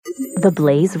The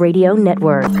Blaze Radio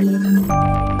Network.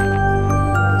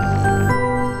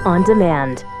 On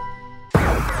demand.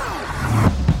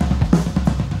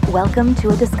 Welcome to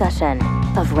a discussion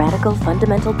of radical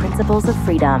fundamental principles of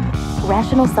freedom,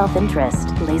 rational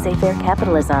self-interest, laissez-faire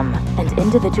capitalism, and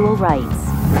individual rights.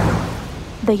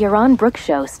 The Yaron Brooks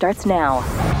Show starts now.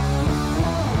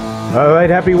 All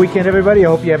right, happy weekend, everybody. I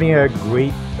hope you're having a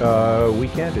great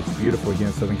weekend. It's beautiful here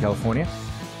in Southern California,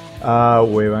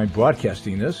 where I'm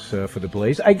broadcasting this for the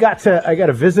Blaze. I got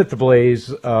to visit the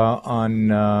Blaze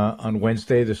on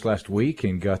Wednesday this last week,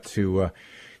 and got to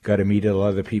meet a lot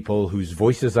of the people whose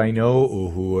voices I know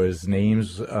or whose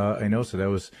names I know. So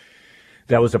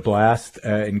that was a blast.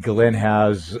 And Glenn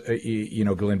has,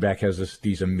 Glenn Beck has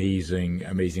these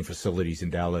amazing facilities in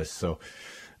Dallas. So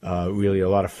really a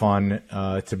lot of fun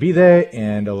to be there,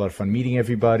 and a lot of fun meeting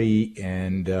everybody,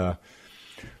 and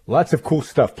lots of cool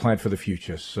stuff planned for the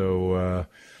future. So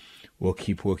we'll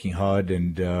keep working hard,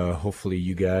 and hopefully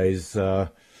you guys,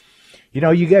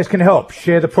 you guys can help.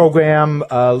 Share the program,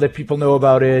 let people know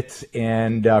about it,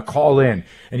 and call in.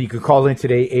 And you can call in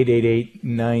today,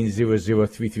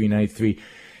 888-900-3393.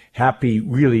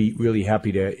 Really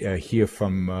happy to hear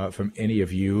from any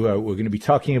of you. We're going to be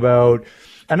talking about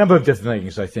a number of different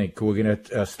things, I think. We're going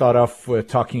to start off with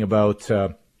talking about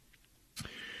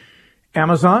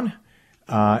Amazon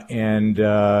and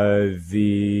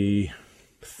the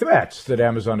threats that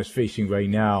Amazon is facing right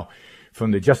now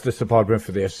from the Justice Department,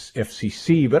 for the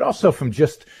FCC, but also from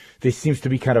just, there seems to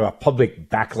be kind of a public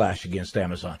backlash against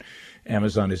Amazon.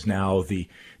 Amazon is now the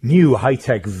new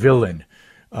high-tech villain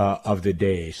of the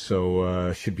day.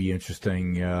 So should be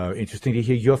interesting to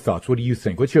hear your thoughts. What do you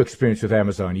think? What's your experience with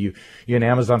Amazon? You're an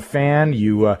Amazon fan?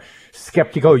 You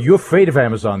skeptical? You're afraid of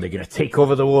Amazon? They're going to take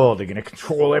over the world. They're going to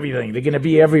control everything. They're going to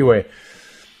be everywhere.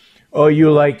 Or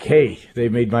you like, hey, they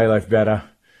made my life better.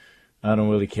 I don't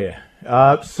really care.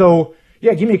 So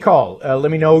yeah, give me a call.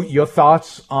 Let me know your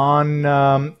thoughts on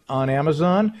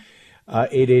Amazon.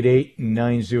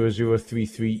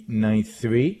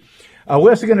 888-900-3393.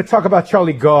 We're also going to talk about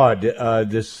Charlie Gard,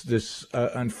 this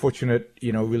unfortunate,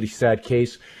 really sad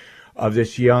case of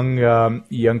this young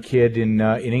kid in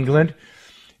England,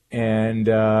 and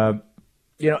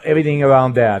everything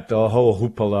around that, the whole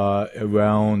hoopla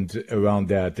around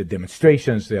that, the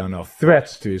demonstrations. There are no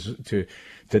threats to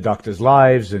doctors'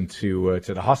 lives and to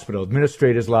the hospital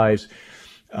administrators' lives.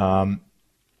 A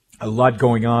lot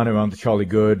going on around the Charlie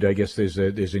Gard. I guess there's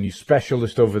a new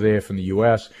specialist over there from the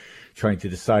U.S. trying to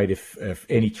decide if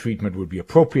any treatment would be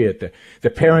appropriate. The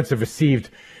parents have received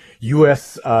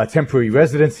U.S. Temporary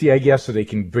residency, I guess, so they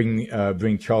can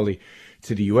bring Charlie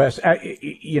to the U.S.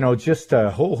 Just a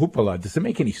whole hoopla. Does it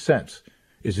make any sense?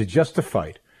 Is it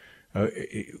justified?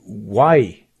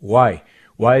 Why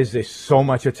is there so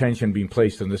much attention being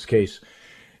placed on this case?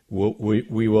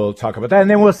 We will talk about that,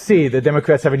 and then we'll see. The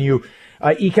Democrats have a new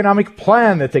economic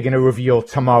plan that they're going to reveal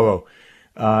tomorrow.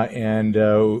 And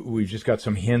we've just got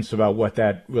some hints about what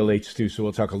that relates to, so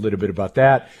we'll talk a little bit about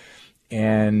that,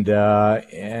 and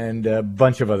a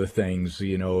bunch of other things.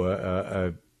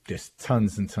 There's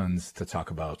tons and tons to talk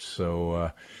about.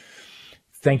 So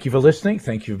thank you for listening.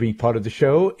 Thank you for being part of the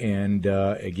show. And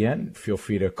again, feel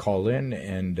free to call in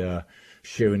and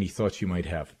share any thoughts you might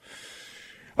have.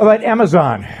 All right,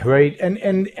 Amazon, right?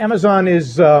 And Amazon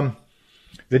is the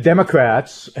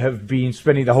Democrats have been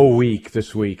spending the whole week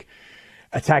this week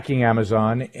attacking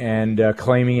Amazon and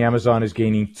claiming Amazon is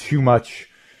gaining too much,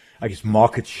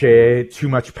 market share, too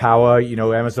much power.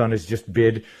 Amazon has just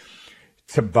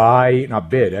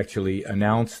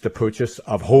announced the purchase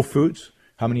of Whole Foods.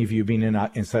 How many of you have been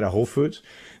inside of Whole Foods?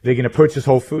 They're going to purchase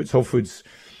Whole Foods. Whole Foods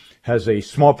has a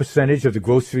small percentage of the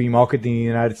grocery market in the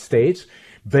United States,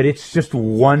 but it's just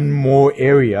one more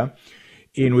area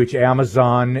in which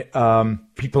Amazon,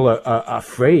 people are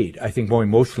afraid, I think more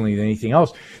emotionally than anything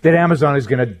else, that Amazon is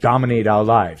going to dominate our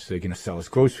lives. They're going to sell us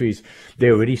groceries.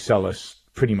 They already sell us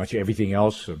pretty much everything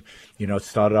else. It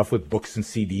started off with books and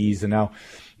CDs, and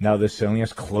now they're selling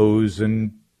us clothes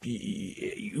and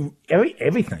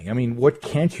everything. What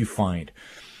can't you find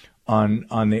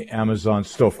on the Amazon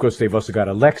store? Of course, they've also got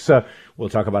Alexa. We'll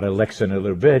talk about Alexa in a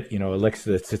little bit.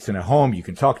 Alexa that sits in a home. You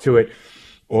can talk to it,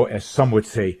 or as some would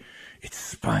say, it's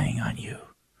spying on you.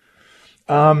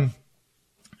 So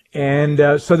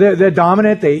they're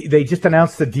dominant. They just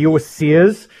announced the deal with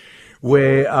Sears,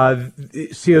 where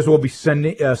Sears will be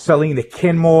selling the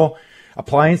Kenmore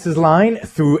appliances line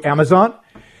through Amazon.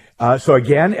 So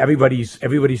again,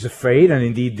 everybody's afraid, and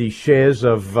indeed the shares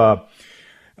of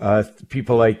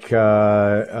people like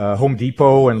Home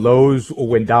Depot and Lowe's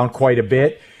went down quite a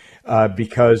bit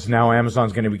because now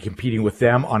Amazon's going to be competing with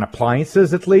them on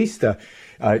appliances, at least.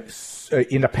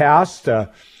 In the past,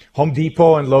 Home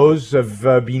Depot and Lowe's have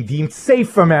been deemed safe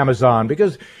from Amazon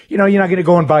because, you're not going to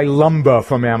go and buy lumber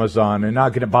from Amazon and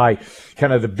not going to buy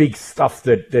kind of the big stuff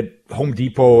that Home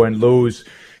Depot and Lowe's,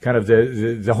 kind of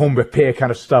the home repair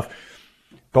kind of stuff.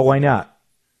 But why not?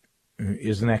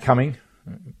 Isn't that coming?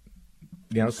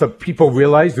 So people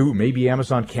realize, maybe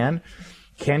Amazon can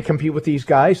compete with these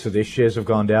guys. So their shares have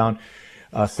gone down.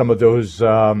 Some of those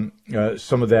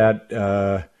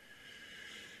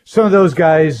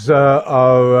guys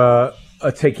are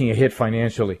taking a hit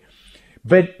financially.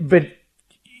 But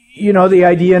the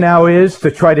idea now is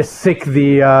to try to sick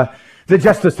the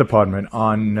Justice Department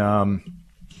on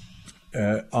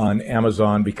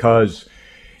Amazon because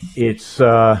it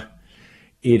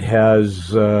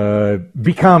has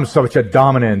become such a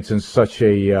dominant and such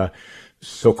a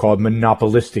so-called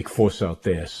monopolistic force out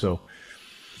there. So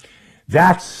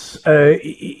that's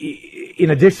in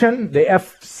addition, the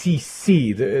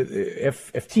FTC,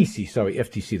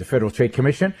 the Federal Trade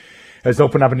Commission, has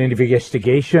opened up an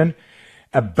investigation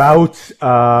about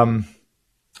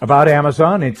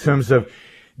Amazon in terms of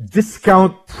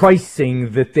discount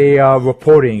pricing that they are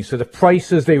reporting. So the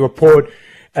prices they report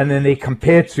and then they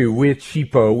compare to, we're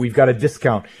cheaper, we've got a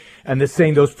discount. And they're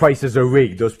saying those prices are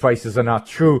rigged. Those prices are not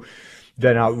true.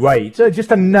 They're not right. So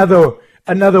just another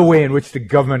way in which the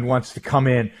government wants to come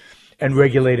in and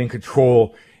regulate and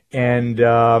control and,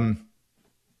 tell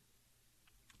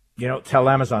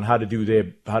Amazon how to do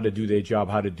their job,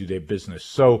 how to do their business.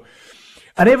 So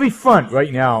on every front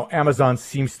right now, Amazon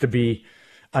seems to be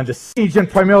under siege, and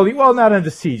primarily, well, not under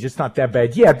siege, it's not that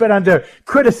bad yet, but under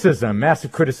criticism,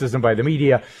 massive criticism by the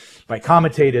media, by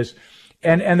commentators,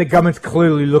 and the government's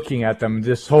clearly looking at them.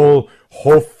 This whole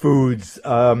Whole Foods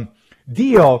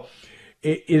deal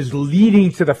is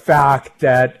leading to the fact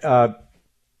that,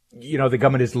 the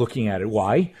government is looking at it.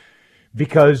 Why?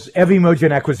 Because every merger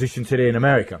and acquisition today in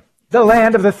America, the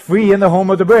land of the free and the home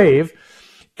of the brave,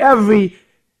 every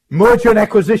merger and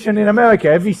acquisition in America,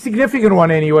 every significant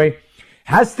one anyway,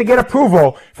 has to get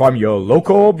approval from your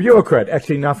local bureaucrat.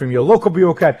 Actually, not from your local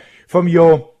bureaucrat, from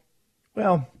your,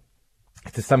 well,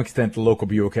 to some extent, the local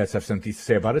bureaucrats have something to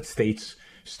say about it. States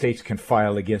can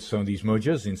file against some of these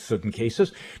mergers in certain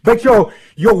cases. But your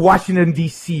Washington,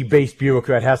 D.C. based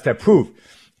bureaucrat has to approve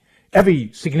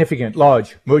every significant,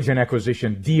 large merger and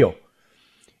acquisition deal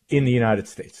in the United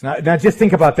States. Now just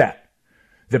think about that.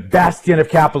 The bastion of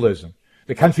capitalism,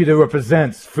 the country that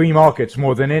represents free markets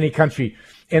more than any country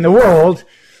in the world,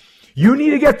 you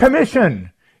need to get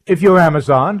permission, if you're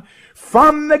Amazon,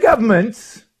 from the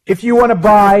government if you want to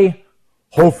buy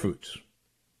Whole Foods.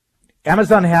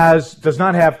 Amazon does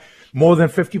not have more than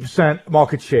 50%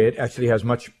 market share. It actually has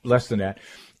much less than that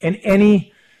in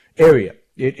any area.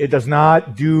 It does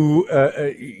not do,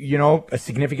 a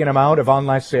significant amount of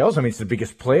online sales. I mean, it's the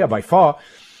biggest player by far,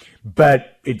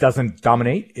 but it doesn't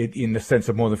dominate it in the sense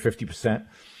of more than 50%.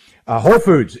 Whole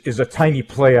Foods is a tiny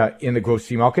player in the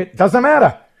grocery market. Doesn't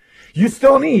matter. You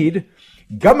still need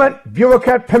government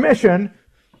bureaucrat permission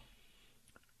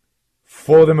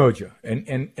for the merger.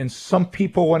 And some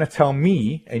people want to tell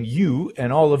me and you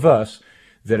and all of us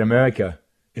that America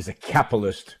is a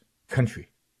capitalist country.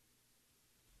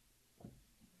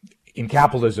 In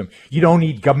capitalism, you don't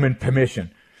need government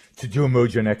permission to do a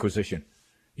merger and acquisition.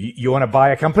 You want to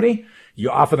buy a company,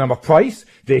 you offer them a price,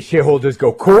 their shareholders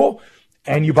go cool,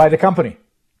 and you buy the company.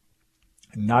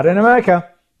 Not in America.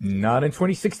 Not in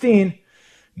 2016.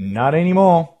 Not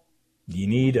anymore. You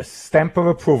need a stamp of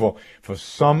approval for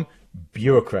some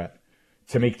bureaucrat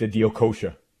to make the deal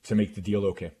kosher, to make the deal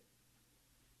okay.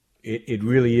 It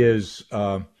really is,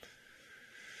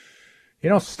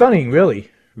 stunning,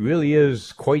 really. Really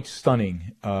is quite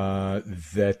stunning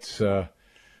that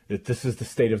this is the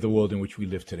state of the world in which we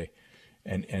live today.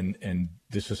 And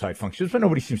this is how it functions, but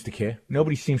nobody seems to care.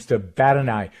 Nobody seems to bat an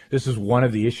eye. This is one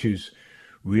of the issues,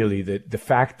 really, that the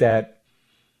fact that,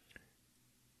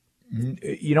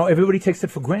 everybody takes it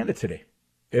for granted today.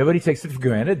 Everybody takes it for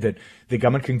granted that the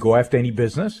government can go after any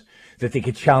business, that they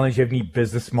can challenge any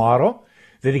business model,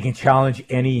 that they can challenge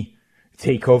any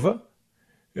takeover,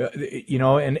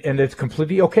 and it's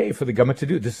completely okay for the government to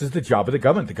do. This is the job of the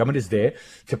government. The government is there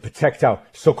to protect our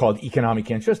so-called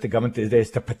economic interests. The government is there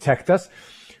to protect us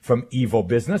from evil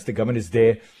business. The government is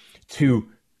there to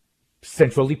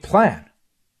centrally plan,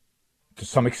 to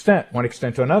some extent, one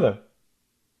extent or another,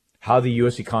 how the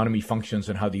U.S. economy functions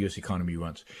and how the U.S. economy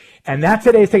runs. And that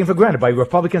today is taken for granted by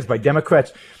Republicans, by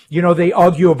Democrats. They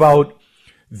argue about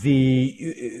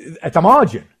at the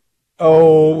margin.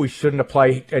 Oh, we shouldn't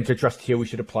apply antitrust here. We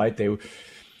should apply it there.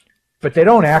 But they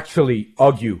don't actually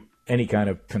argue any kind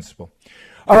of principle.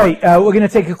 All right, we're going to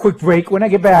take a quick break. When I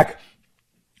get back,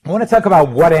 want to talk about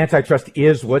what antitrust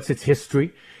is, what's its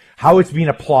history, how it's been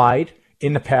applied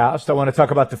in the past. I want to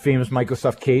talk about the famous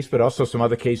Microsoft case, but also some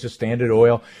other cases, Standard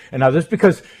Oil and others,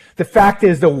 because the fact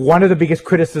is that one of the biggest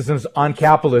criticisms on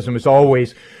capitalism is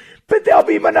always, but there'll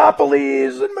be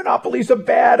monopolies, and monopolies are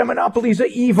bad, and monopolies are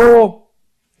evil.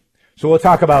 So we'll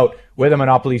talk about whether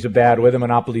monopolies are bad, whether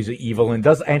monopolies are evil, and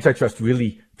does antitrust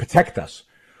really protect us?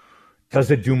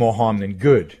 Does it do more harm than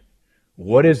good?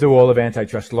 What is the role of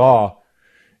antitrust law,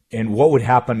 and what would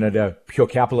happen to pure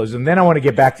capitalism? Then I want to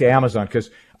get back to Amazon,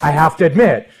 because I have to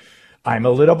admit, I'm a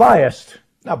little biased.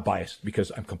 Not biased,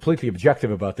 because I'm completely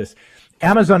objective about this.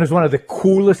 Amazon is one of the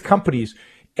coolest companies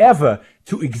ever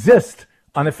to exist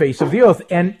on the face of the earth.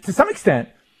 And to some extent,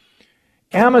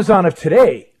 Amazon of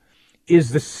today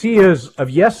is the Sears of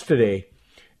yesterday.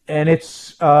 And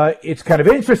it's kind of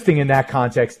interesting in that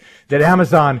context that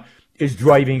Amazon is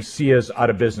driving Sears out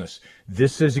of business.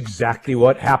 This is exactly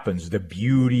what happens, the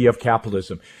beauty of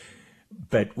capitalism.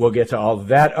 But we'll get to all of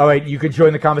that. All right, you can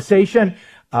join the conversation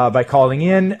by calling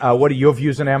in. What are your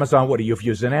views on Amazon? What are your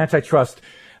views on antitrust?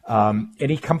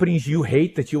 Any companies you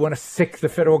hate that you want to sick the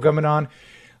federal government on?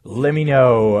 Let me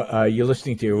know. You're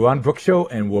listening to Yaron Brook Show,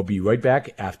 and we'll be right back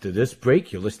after this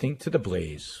break. You're listening to The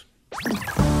Blaze.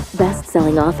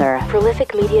 Best-selling author,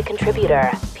 prolific media contributor,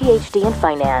 PhD in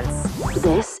finance.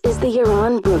 This is the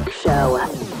Yaron Brook Show.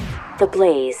 The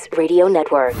Blaze Radio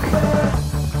Network.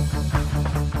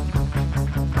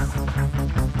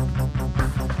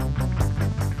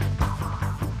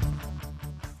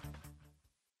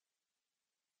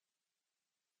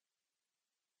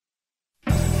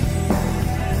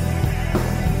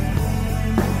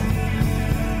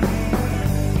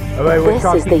 All right,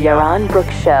 this is the Yaron Brook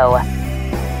Show.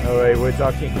 All right, we're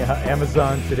talking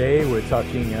Amazon today. We're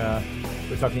talking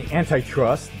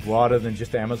antitrust, broader than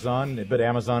just Amazon. But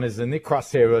Amazon is in the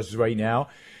crosshairs right now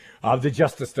of the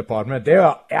Justice Department. They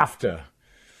are after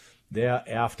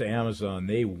Amazon.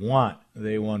 They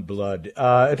want blood.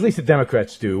 At least the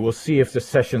Democrats do. We'll see if the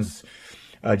Sessions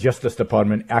Justice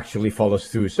Department actually follows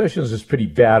through. Sessions is pretty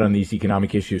bad on these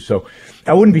economic issues, so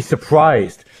I wouldn't be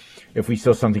surprised if we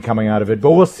saw something coming out of it.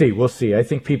 But we'll see. I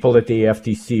think people at the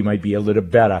FTC might be a little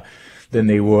better than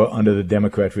they were under the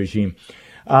Democrat regime.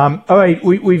 All right,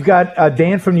 we've got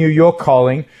Dan from New York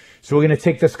calling, so we're going to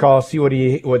take this call, see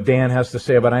what Dan has to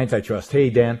say about antitrust. Hey,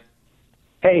 Dan.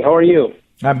 Hey, how are you?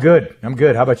 I'm good.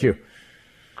 How about you?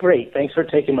 Great. Thanks for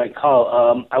taking my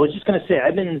call. I was just going to say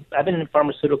I've been in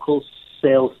pharmaceutical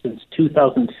sales since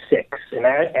 2006, and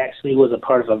I actually was a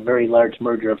part of a very large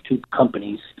merger of two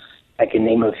companies. I can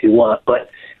name them if you want, but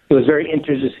it was very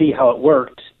interesting to see how it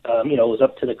worked. It was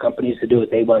up to the companies to do what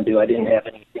they want to do. I didn't have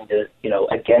anything to,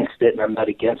 against it, and I'm not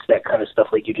against that kind of stuff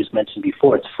like you just mentioned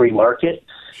before. It's free market.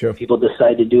 Sure. People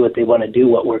decide to do what they want to do,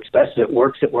 what works best. If it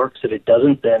works, it works. If it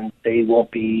doesn't, then they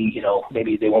won't be,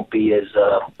 maybe they won't be as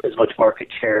much market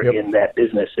share in that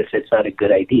business if it's not a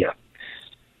good idea.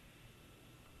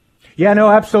 Yeah,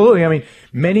 no, absolutely. I mean,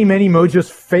 many mergers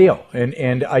fail.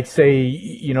 And I'd say,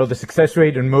 the success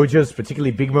rate in mergers,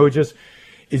 particularly big mergers,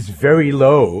 is very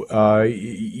low.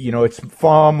 It's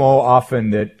far more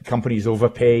often that companies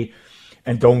overpay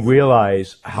and don't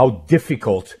realize how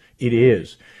difficult it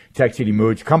is to actually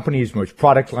merge companies, merge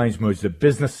product lines, merge the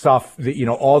business stuff,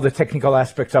 all the technical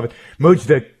aspects of it, merge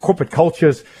the corporate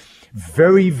cultures.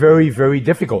 Very, very, very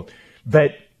difficult.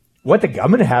 But what the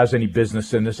government has any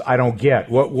business in this, I don't get.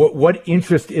 What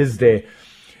interest is there?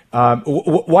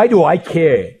 Why do I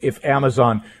care if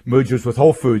Amazon merges with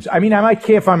Whole Foods? I mean, I might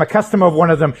care if I'm a customer of one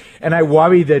of them, and I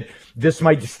worry that this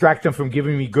might distract them from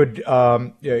giving me good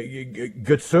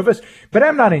service. But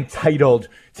I'm not entitled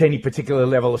to any particular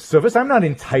level of service. I'm not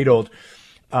entitled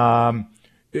to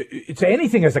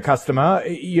anything as a customer.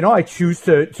 I choose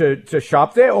to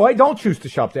shop there, or I don't choose to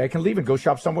shop there. I can leave and go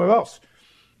shop somewhere else.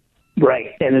 Right.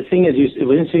 And the thing is, it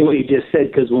was interesting what you just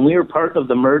said, because when we were part of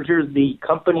the merger, the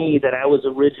company that I was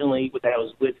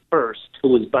with first, who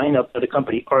was buying up the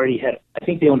company, already had, I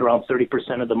think they owned around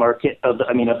 30% of the market of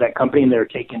that company, and they were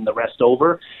taking the rest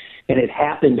over. And it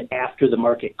happened after the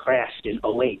market crashed in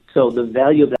 '08. So the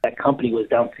value of that company was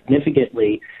down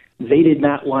significantly. They did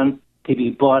not want to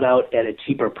be bought out at a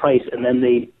cheaper price, and then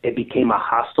it became a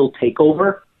hostile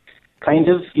takeover, kind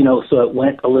of, so it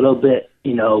went a little bit,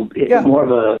 more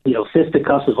of a,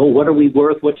 fisticuffs of, what are we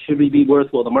worth? What should we be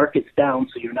worth? Well, the market's down,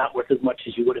 so you're not worth as much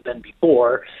as you would have been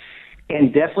before.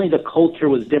 And definitely the culture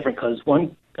was different, because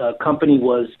one company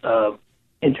was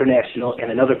international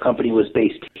and another company was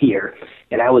based here.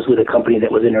 And I was with a company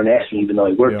that was international, even though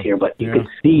I worked here. But you could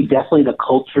see definitely the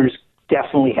cultures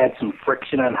definitely had some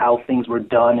friction on how things were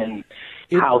done and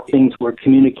how things were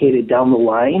communicated down the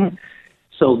line.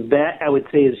 So that, I would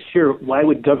say, is sure, why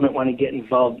would government want to get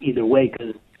involved either way?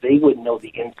 Because they would know the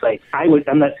insights.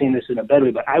 I'm not saying this in a bad way,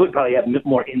 but I would probably have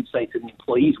more insights than the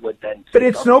employees would then. But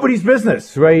it's nobody's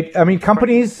business, right? I mean,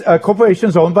 companies,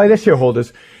 corporations owned by their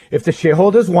shareholders, if the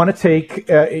shareholders want to take,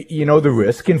 the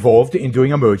risk involved in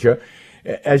doing a merger,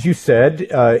 as you said,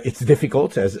 it's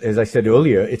difficult. As I said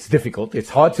earlier, it's difficult. It's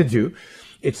hard to do.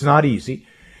 It's not easy.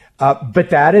 But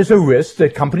that is a risk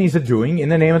that companies are doing in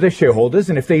the name of their shareholders.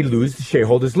 And if they lose, the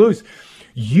shareholders lose.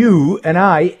 You and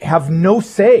I have no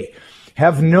say.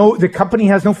 The company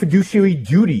has no fiduciary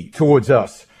duty towards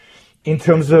us in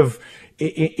terms of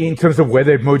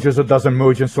whether it merges or doesn't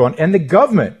merge and so on. And the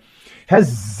government has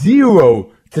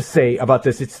zero to say about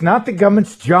this. It's not the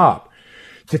government's job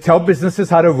to tell businesses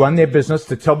how to run their business,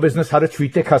 to tell business how to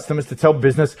treat their customers, to tell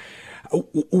business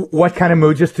what kind of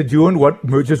mergers to do and what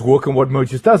mergers work and what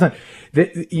mergers doesn't.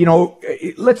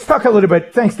 Let's talk a little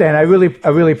bit. Thanks, Dan. I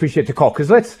really appreciate the call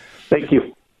Thank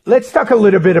you. Let's talk a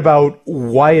little bit about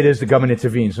why it is the government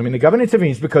intervenes. I mean, the government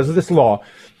intervenes because of this law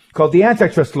called the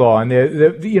antitrust law, and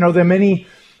there are many.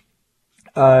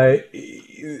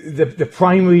 The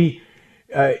primary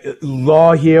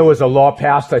law here was a law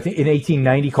passed, I think, in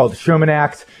 1890 called the Sherman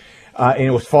Act, and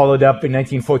it was followed up in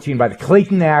 1914 by the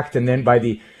Clayton Act, and then by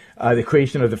the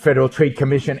creation of the Federal Trade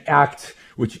Commission Act,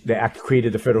 which the act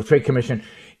created the Federal Trade Commission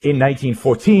in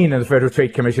 1914, and the Federal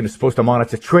Trade Commission is supposed to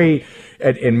monitor trade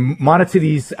and monitor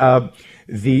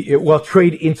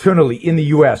trade internally in the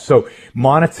U.S. So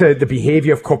monitor the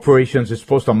behavior of corporations. Is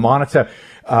supposed to monitor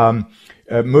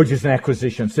mergers and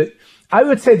acquisitions. I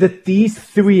would say that these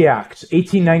three acts,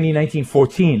 1890,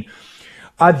 1914,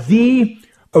 are the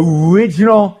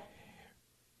original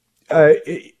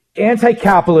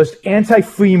anti-capitalist,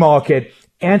 anti-free market,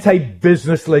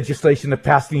 anti-business legislation that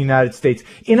passed in the United States.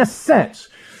 In a sense,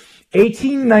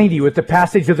 1890, with the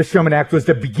passage of the Sherman Act, was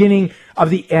the beginning of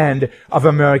the end of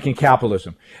American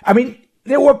capitalism. I mean,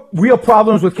 there were real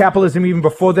problems with capitalism even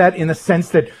before that, in the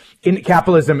sense that in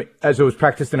capitalism, as it was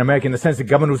practiced in America, in the sense that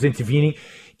government was intervening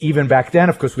even back then.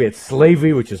 Of course, we had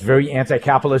slavery, which is very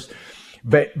anti-capitalist,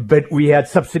 but we had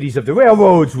subsidies of the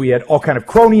railroads. We had all kind of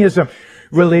cronyism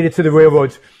related to the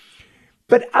railroads.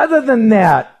 But other than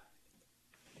that,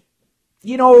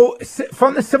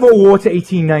 from the Civil War to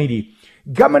 1890,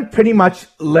 government pretty much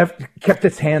kept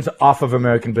its hands off of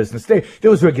American business. There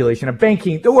was regulation of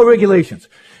banking. There were regulations.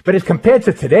 But as compared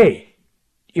to today,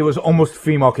 it was almost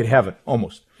free market heaven,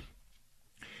 almost.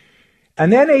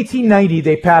 And then 1890,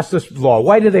 they passed this law.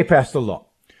 Why did they pass the law?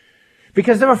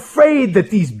 Because they're afraid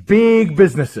that these big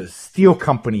businesses, steel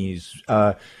companies,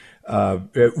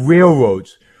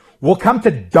 railroads, will come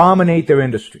to dominate their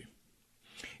industry.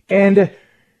 And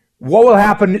what will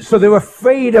happen? So they're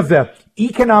afraid of the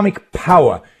economic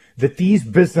power that these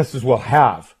businesses will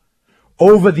have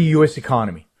over the U.S.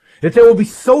 economy, that they will be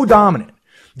so dominant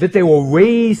that they will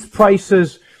raise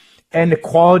prices and the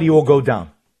quality will go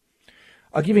down.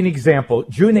 I'll give you an example.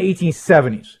 During the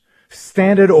 1870s,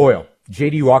 Standard Oil,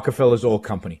 J.D. Rockefeller's oil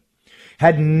company,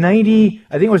 had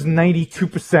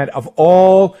 92% of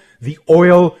all the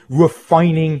oil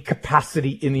refining capacity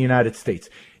in the United States.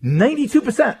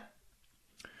 92%.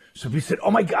 So we said,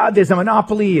 oh my God, there's a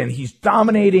monopoly and he's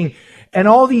dominating. And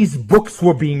all these books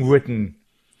were being written,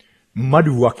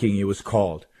 Mudrucking it was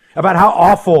called, about how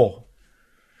awful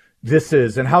this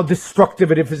is and how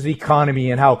destructive it is for the economy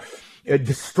and how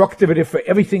destructive it is for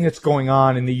everything that's going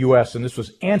on in the U.S. And this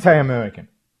was anti-American.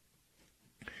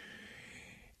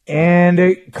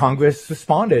 And Congress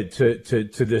responded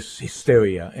to this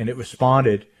hysteria, and it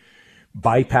responded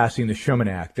by passing the Sherman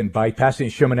Act, and by passing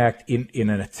the Sherman Act in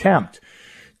an attempt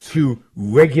to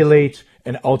regulate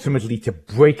and ultimately to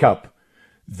break up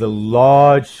the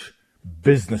large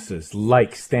businesses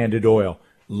like Standard Oil,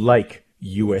 like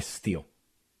U.S. Steel.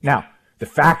 Now, the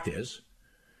fact is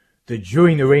that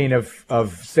during the reign of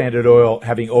Standard Oil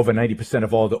having over 90%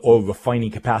 of all the oil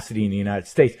refining capacity in the United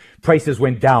States, prices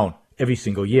went down every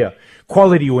single year.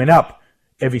 Quality went up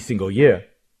every single year.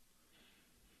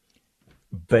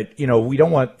 But, we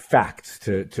don't want facts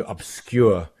to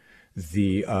obscure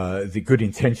the good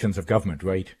intentions of government,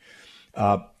 right?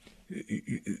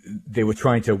 They were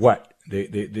trying to what?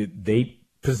 They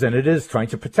presented it as trying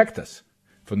to protect us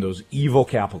from those evil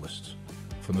capitalists,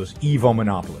 from those evil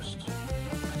monopolists.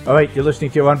 All right, you're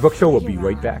listening to Your Ron Brook Show. We'll be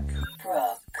right back.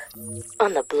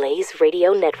 On the Blaze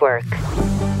Radio Network.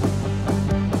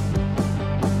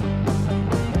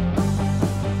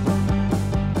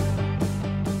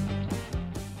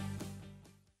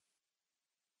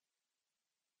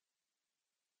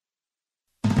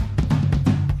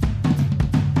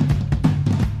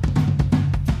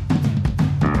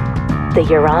 The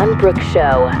Yaron Brook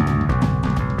Show.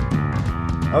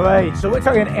 All right, so we're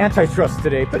talking antitrust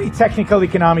today. Pretty technical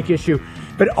economic issue,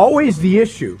 but always the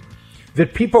issue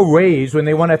that people raise when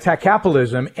they want to attack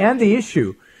capitalism, and the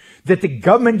issue that the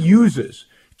government uses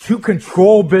to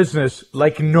control business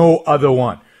like no other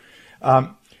one.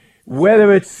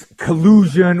 Whether it's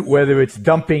collusion, whether it's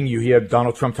dumping, you hear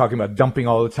Donald Trump talking about dumping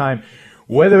all the time,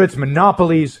 whether it's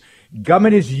monopolies,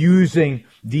 government is using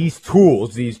these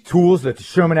tools that the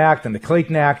Sherman Act and the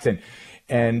Clayton Act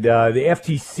and the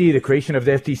FTC, the creation of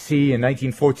the FTC in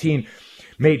 1914,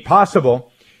 made possible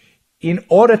in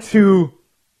order to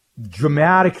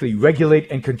dramatically regulate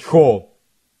and control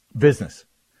business.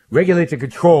 Regulate and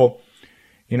control,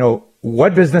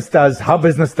 what business does, how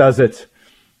business does it,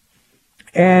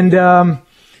 and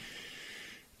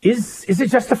is it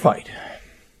justified?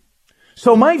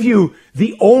 So in my view,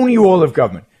 the only role of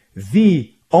government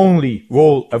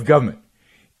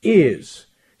is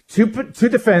to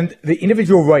defend the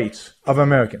individual rights of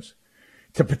Americans,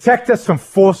 to protect us from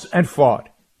force and fraud.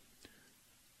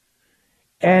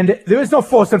 And there is no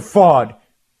force and fraud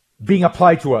being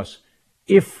applied to us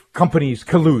if companies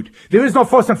collude. There is no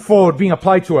force and fraud being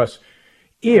applied to us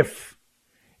if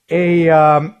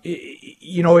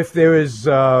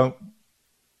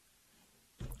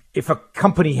if a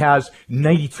company has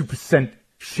 92%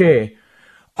 share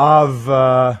of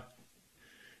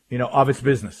its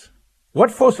business. What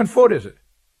force and fraud is it?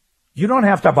 You don't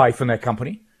have to buy from that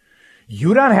company.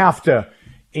 You don't have to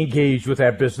engage with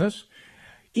that business.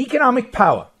 Economic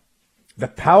power, the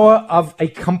power of a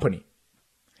company,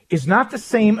 is not the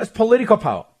same as political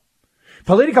power.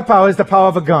 Political power is the power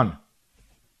of a gun.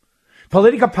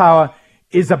 Political power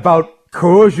is about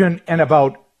coercion and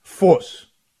about force.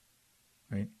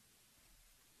 Right?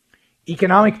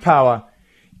 Economic power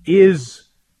is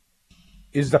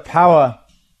the power,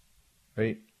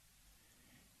 right?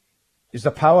 Is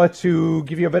the power to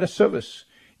give you a better service.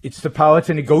 It's the power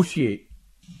to negotiate.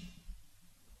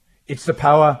 It's the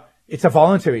power, it's a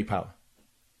voluntary power.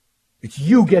 It's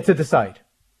you get to decide.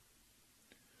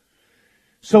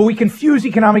 So we confuse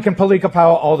economic and political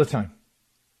power all the time.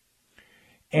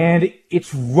 And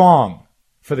it's wrong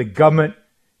for the government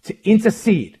to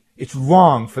intercede. It's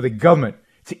wrong for the government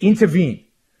to intervene,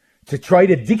 to try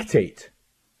to dictate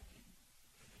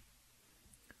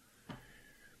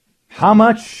how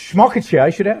much market share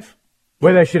I should have.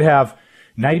 Whether I should have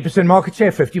 90% market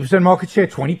share, 50% market share,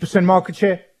 20% market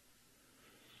share.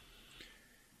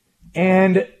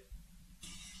 And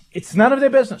it's none of their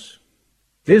business.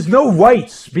 There's no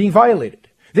rights being violated.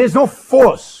 There's no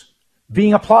force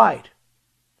being applied.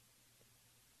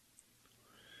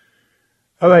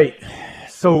 All right,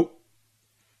 so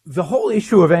the whole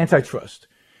issue of antitrust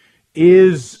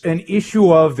is an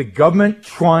issue of the government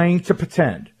trying to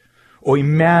pretend or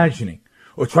imagining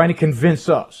or trying to convince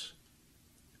us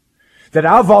that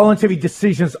our voluntary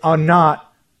decisions are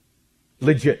not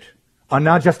legit, are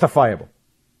not justifiable.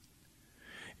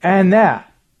 And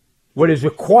that what is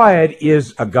required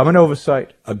is a government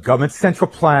oversight, a government central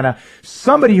planner,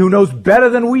 somebody who knows better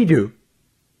than we do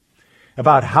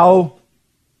about how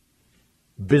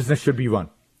business should be run,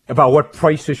 about what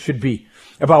prices should be,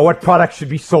 about what products should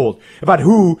be sold, about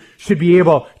who should be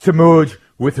able to merge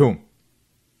with whom.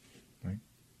 Right?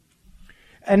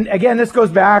 And again, this goes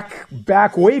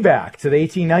way back to the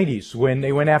 1890s when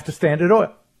they went after Standard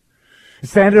Oil.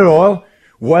 Standard Oil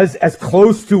was as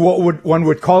close to what one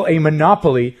would call a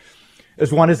monopoly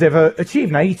as one has ever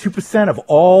achieved. 92% of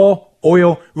all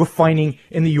oil refining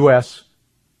in the U.S.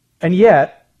 And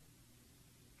yet,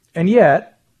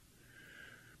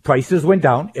 prices went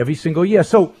down every single year.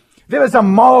 So there is a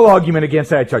moral argument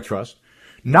against antitrust,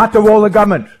 not the role of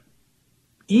government.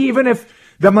 Even if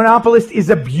the monopolist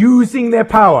is abusing their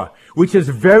power, which is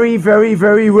very, very,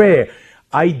 very rare.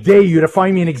 I dare you to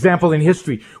find me an example in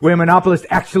history where monopolists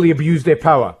actually abuse their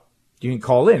power. You can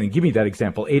call in and give me that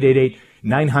example,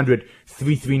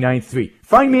 888-900-3393.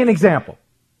 Find me an example.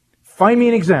 Find me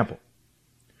an example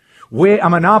where a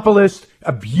monopolist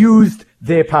abused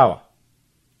their power.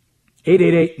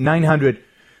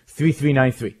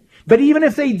 888-900-3393. But even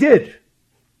if they did,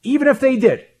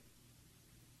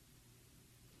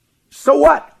 so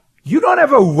what? You don't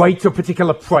have a right to a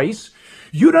particular price.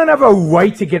 You don't have a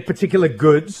right to get particular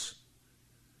goods.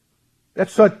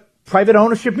 That's what private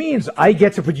ownership means. I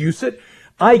get to produce it.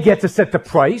 I get to set the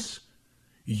price.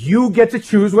 You get to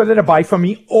choose whether to buy from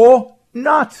me or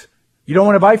not. You don't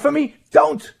want to buy from me?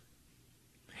 Don't.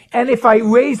 And if I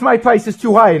raise my prices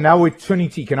too high, and now we're turning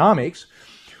to economics,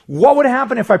 what would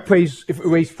happen if I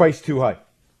raise price too high?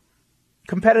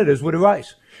 Competitors would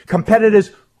arise.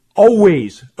 Competitors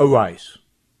always arise.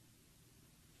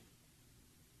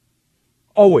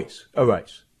 Always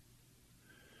arise.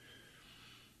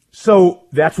 So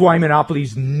that's why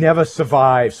monopolies never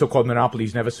survive, so-called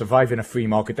monopolies never survive in a free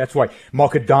market. That's why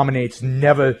market dominance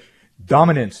never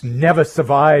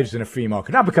survives in a free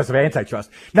market. Not because of antitrust,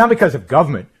 not because of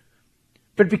government,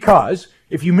 but because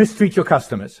if you mistreat your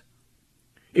customers,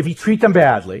 if you treat them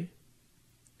badly,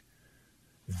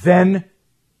 then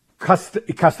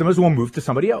customers will move to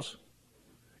somebody else.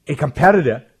 A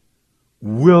competitor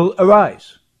will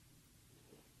arise.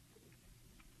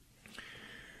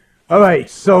 All right,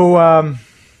 so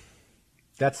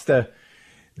that's the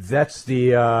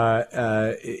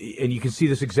and you can see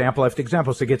this example after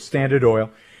example. So get Standard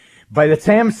Oil. By the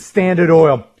time Standard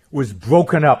Oil was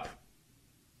broken up,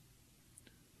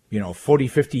 40,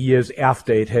 50 years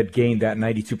after it had gained that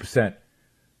 92%,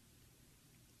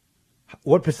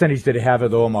 what percentage did it have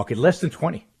of the oil market? Less than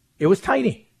 20. It was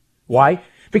tiny. Why?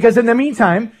 Because in the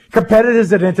meantime,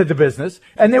 competitors had entered the business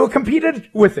and they were competed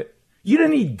with it. You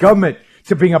didn't need government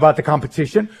to bring about the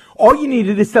competition. All you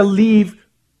needed is to leave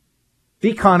the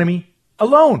economy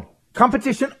alone.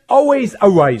 Competition always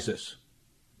arises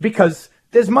because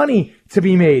there's money to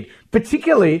be made,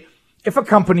 particularly if a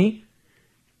company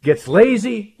gets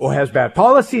lazy or has bad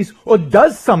policies or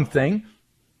does something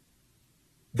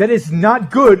that is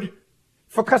not good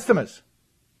for customers.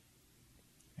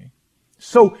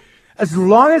 So as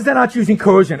long as they're not using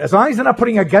coercion, as long as they're not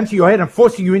putting a gun to your head and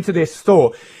forcing you into their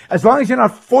store, as long as they're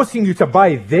not forcing you to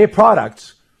buy their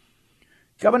products,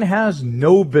 government has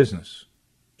no business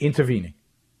intervening.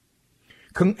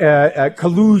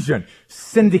 Collusion,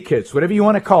 syndicates, whatever you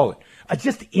want to call it, are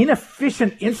just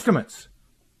inefficient instruments.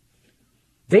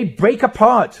 They break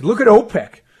apart. Look at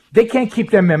OPEC. They can't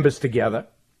keep their members together.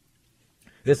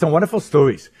 There's some wonderful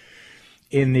stories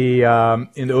in the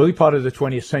early part of the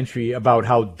 20th century about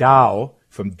how Dow,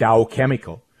 from Dow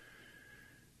Chemical,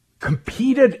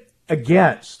 competed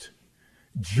against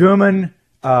German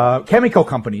chemical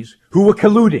companies who were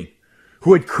colluding,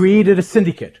 who had created a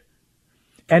syndicate,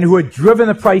 and who had driven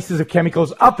the prices of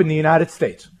chemicals up in the United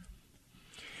States.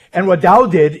 And what Dow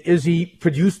did is he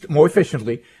produced more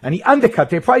efficiently, and he undercut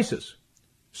their prices.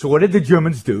 So what did the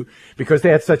Germans do? Because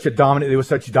they were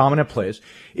such dominant players,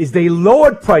 is they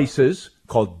lowered prices,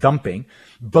 called dumping,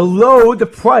 below the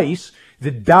price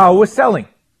that Dow was selling.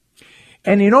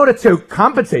 And in order to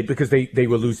compensate, because they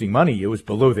were losing money, it was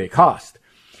below their cost,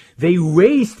 they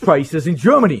raised prices in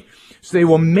Germany. So they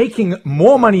were making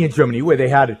more money in Germany, where they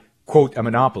had, quote, a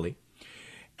monopoly.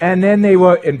 And then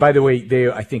and by the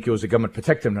way, I think it was a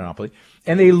government-protected monopoly,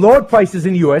 and they lowered prices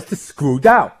in the U.S. to screw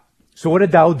Dow. So what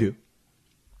did Dow do?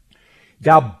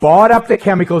 Dow bought up the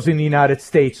chemicals in the United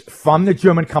States from the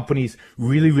German companies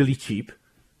really, really cheap,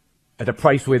 at a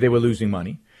price where they were losing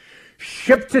money,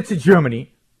 shipped it to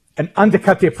Germany, and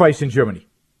undercut their price in Germany.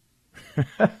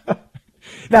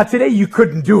 Now, today you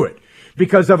couldn't do it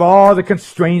because of all the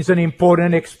constraints and import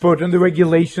and export and the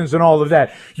regulations and all of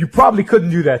that. You probably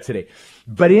couldn't do that today.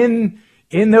 But in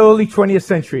the early 20th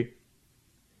century,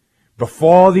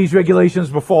 before all these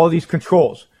regulations, before all these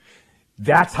controls,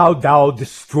 that's how Dow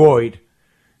destroyed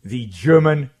the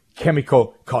German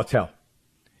chemical cartel.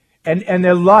 And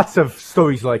there are lots of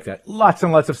stories like that. Lots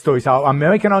and lots of stories how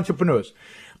American entrepreneurs,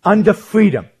 under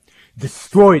freedom,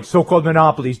 destroyed so-called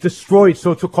monopolies, destroyed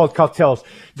so-called cartels,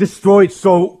 destroyed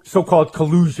so-called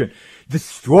collusion,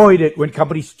 destroyed it when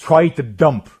companies tried to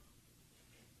dump.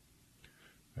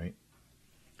 Right?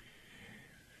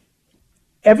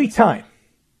 Every time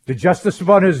the Justice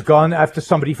Department has gone after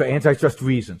somebody for antitrust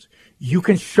reasons, you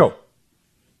can show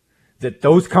that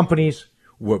those companies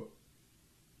were,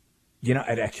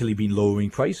 had actually been lowering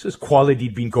prices, quality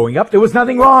had been going up. There was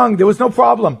nothing wrong. There was no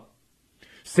problem.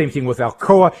 Same thing with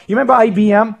Alcoa. You remember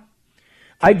IBM?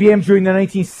 IBM during the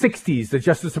 1960s, the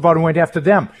Justice Department went after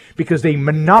them because they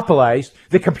monopolized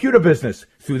the computer business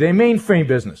through their mainframe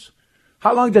business.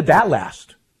 How long did that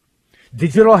last?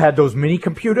 Digital had those mini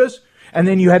computers, and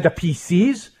then you had the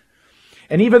PCs.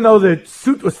 And even though the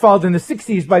suit was filed in the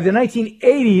 60s, by the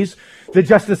 1980s, the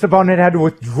Justice Department had to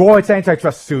withdraw its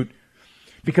antitrust suit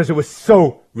because it was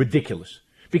so ridiculous,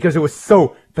 because it was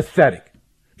so pathetic,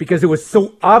 because it was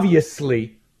so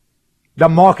obviously the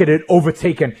market had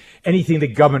overtaken anything the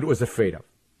government was afraid of.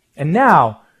 And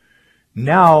now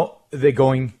they're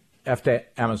going after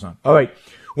Amazon. All right,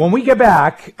 when we get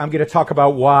back, I'm going to talk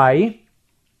about why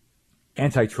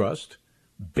antitrust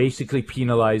basically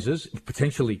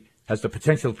has the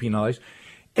potential to penalize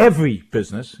every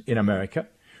business in America,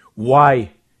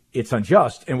 why it's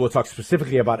unjust, and we'll talk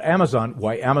specifically about Amazon,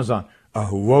 why Amazon are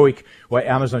heroic, why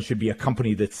Amazon should be a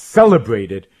company that's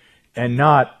celebrated and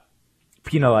not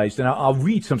penalized. And I'll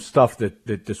read some stuff that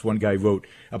this one guy wrote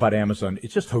about Amazon.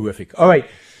 It's just horrific. All right,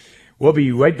 We'll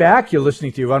be right back. You're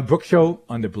listening to Yaron Brook Show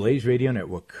on the Blaze Radio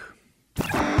Network.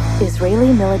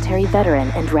 Israeli military veteran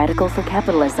and radical for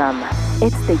capitalism.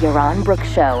 It's the Yaron Brook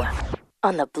Show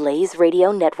on the Blaze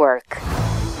Radio Network.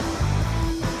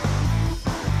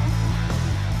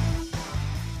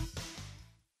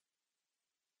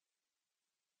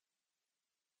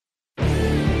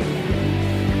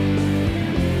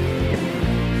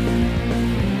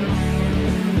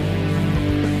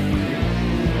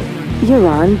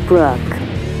 Yaron Brook.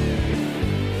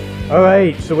 All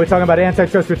right, so we're talking about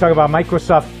antitrust. We're talking about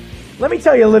Microsoft. Let me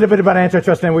tell you a little bit about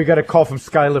antitrust, and we got a call from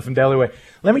Skyler from Delaware.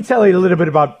 Let me tell you a little bit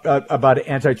about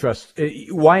antitrust.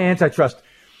 Why antitrust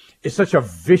is such a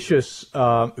vicious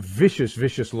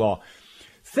law.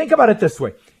 Think about it this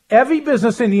way. Every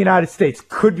business in the United States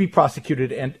could be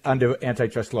prosecuted under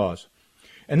antitrust laws.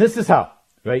 And this is how,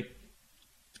 right?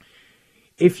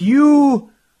 If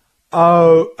you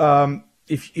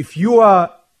are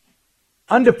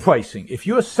underpricing, if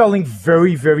you are selling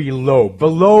very, very low,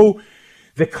 below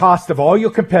the cost of all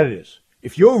your competitors,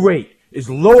 if your rate is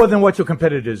lower than what your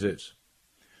competitors is,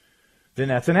 then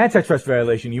that's an antitrust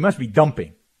violation. You must be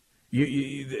dumping.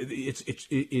 It's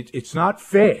not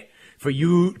fair for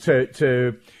you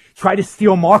to try to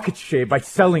steal market share by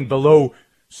selling below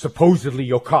supposedly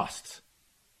your costs,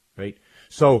 right?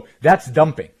 So that's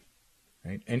dumping.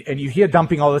 Right? And you hear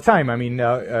dumping all the time. I mean,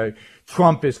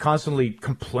 Trump is constantly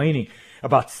complaining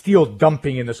about steel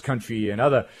dumping in this country and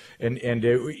in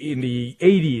the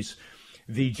 80s,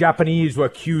 the Japanese were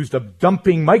accused of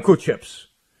dumping microchips,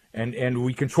 and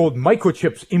we controlled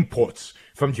microchips imports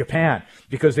from Japan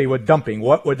because they were dumping.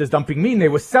 What does dumping mean? They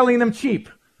were selling them cheap.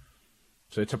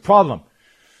 So it's a problem.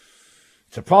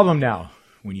 It's a problem now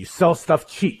when you sell stuff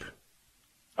cheap.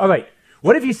 All right.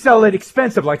 What if you sell it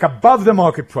expensive, like above the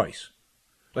market price?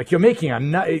 Like you're making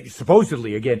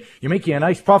supposedly, again, you're making a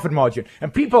nice profit margin,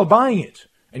 and people are buying it,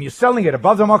 and you're selling it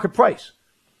above the market price.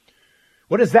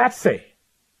 What does that say?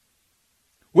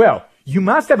 Well, you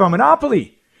must have a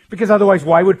monopoly, because otherwise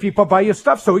why would people buy your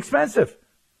stuff so expensive?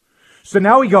 So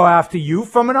now we go after you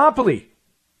for monopoly,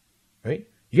 right?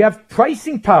 You have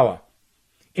pricing power.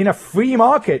 In a free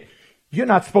market, you're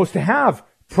not supposed to have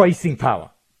pricing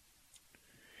power.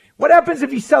 What happens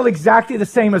if you sell exactly the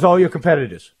same as all your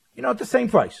competitors? At the same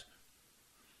price.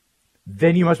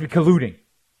 Then you must be colluding.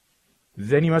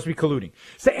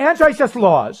 So antitrust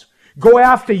laws go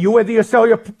after you whether you sell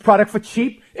your product for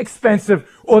cheap, expensive,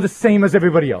 or the same as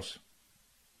everybody else.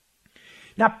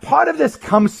 Now, part of this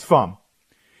comes from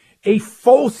a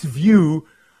false view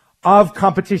of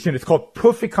competition. It's called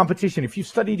perfect competition. If you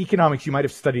studied economics, you might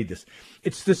have studied this.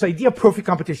 It's this idea of perfect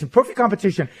competition. Perfect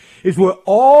competition is where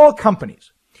all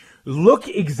companies look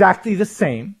exactly the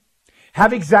same,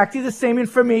 have exactly the same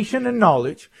information and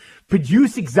knowledge,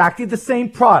 produce exactly the same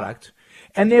product,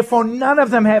 and therefore none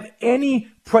of them have any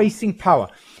pricing power.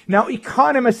 Now,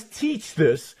 economists teach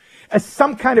this as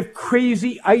some kind of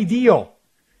crazy ideal.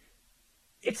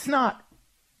 It's not.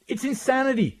 It's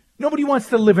insanity. Nobody wants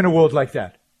to live in a world like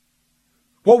that.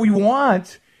 What we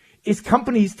want is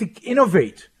companies to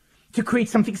innovate, to create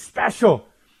something special,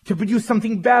 to produce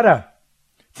something better,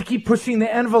 to keep pushing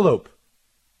the envelope.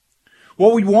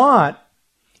 What we want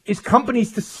is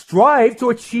companies to strive to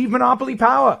achieve monopoly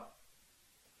power.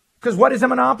 Because what is a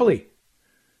monopoly?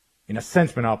 In a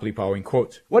sense, monopoly power in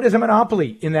quotes. What is a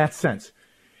monopoly in that sense?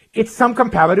 It's some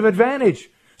competitive advantage.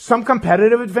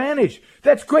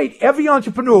 That's great. Every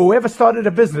entrepreneur who ever started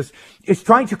a business is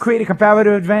trying to create a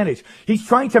competitive advantage. He's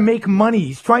trying to make money.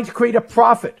 He's trying to create a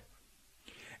profit.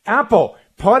 Apple,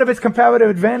 part of its competitive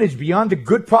advantage beyond the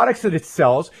good products that it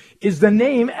sells is the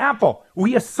name Apple.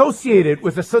 We associate it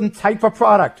with a certain type of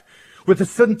product, with a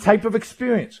certain type of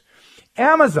experience.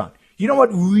 Amazon, you know what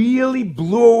really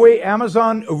blew away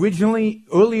Amazon originally,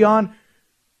 early on?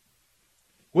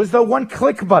 Was the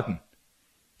one-click button.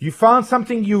 You found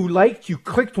something you liked, you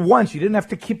clicked once. You didn't have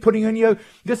to keep putting on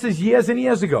this is years and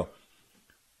years ago.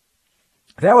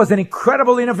 That was an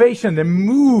incredible innovation that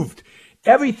moved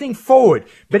everything forward,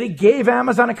 but it gave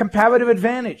Amazon a competitive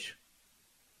advantage.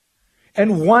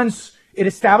 And once it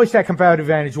established that competitive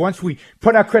advantage, once we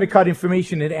put our credit card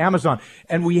information in Amazon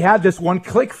and we had this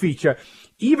one-click feature,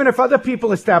 even if other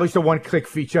people established a one-click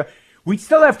feature, we'd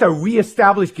still have to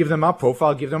reestablish, give them our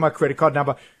profile, give them our credit card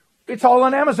number. It's all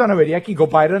on Amazon already. I can go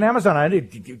buy it on Amazon. I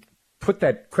need to put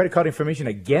that credit card information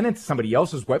again into somebody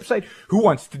else's website. Who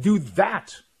wants to do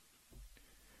that?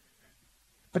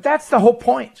 But that's the whole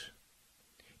point,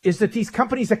 is that these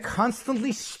companies are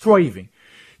constantly striving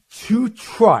to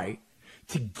try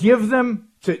to give them,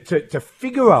 to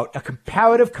figure out a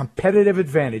competitive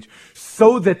advantage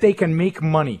so that they can make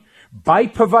money by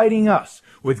providing us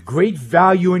with great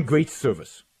value and great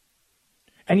service.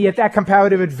 And yet that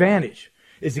comparative advantage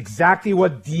is exactly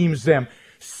what deems them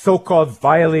so-called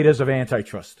violators of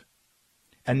antitrust.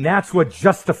 And that's what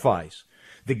justifies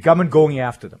the government going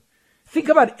after them. Think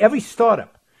about every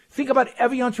startup. Think about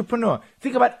every entrepreneur.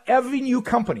 Think about every new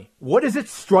company. What is it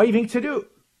striving to do?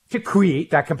 To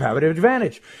create that comparative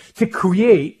advantage, to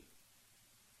create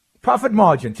profit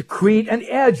margin, to create an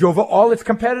edge over all its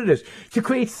competitors, to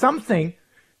create something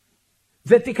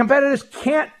that the competitors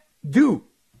can't do.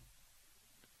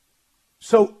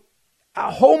 So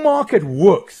our whole market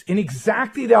works in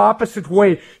exactly the opposite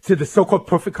way to the so-called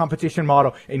perfect competition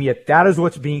model, and yet that is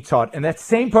what's being taught. And that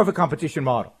same perfect competition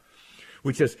model,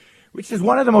 which is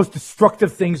one of the most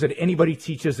destructive things that anybody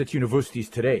teaches at universities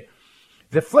today.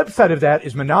 The flip side of that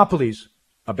is monopolies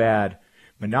are bad.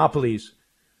 Monopolies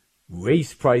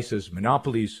raise prices.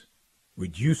 Monopolies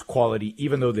reduce quality,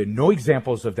 even though there are no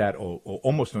examples of that, or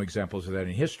almost no examples of that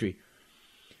in history.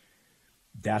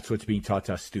 That's what's being taught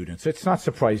to our students. It's not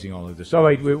surprising, all of this. All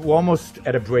right, we're almost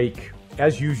at a break.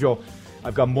 As usual,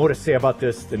 I've got more to say about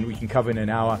this than we can cover in an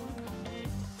hour.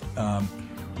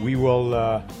 We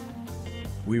will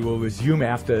resume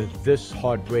after this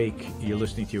hard break. You're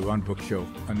listening to your Ron Brook Show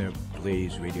on the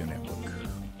Blaze Radio Network.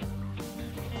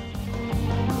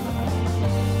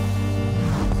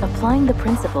 Applying the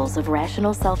principles of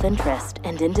rational self-interest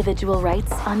and individual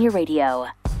rights on your radio.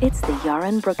 It's the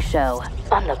Yaron Brook Show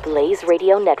on the Blaze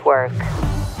Radio Network.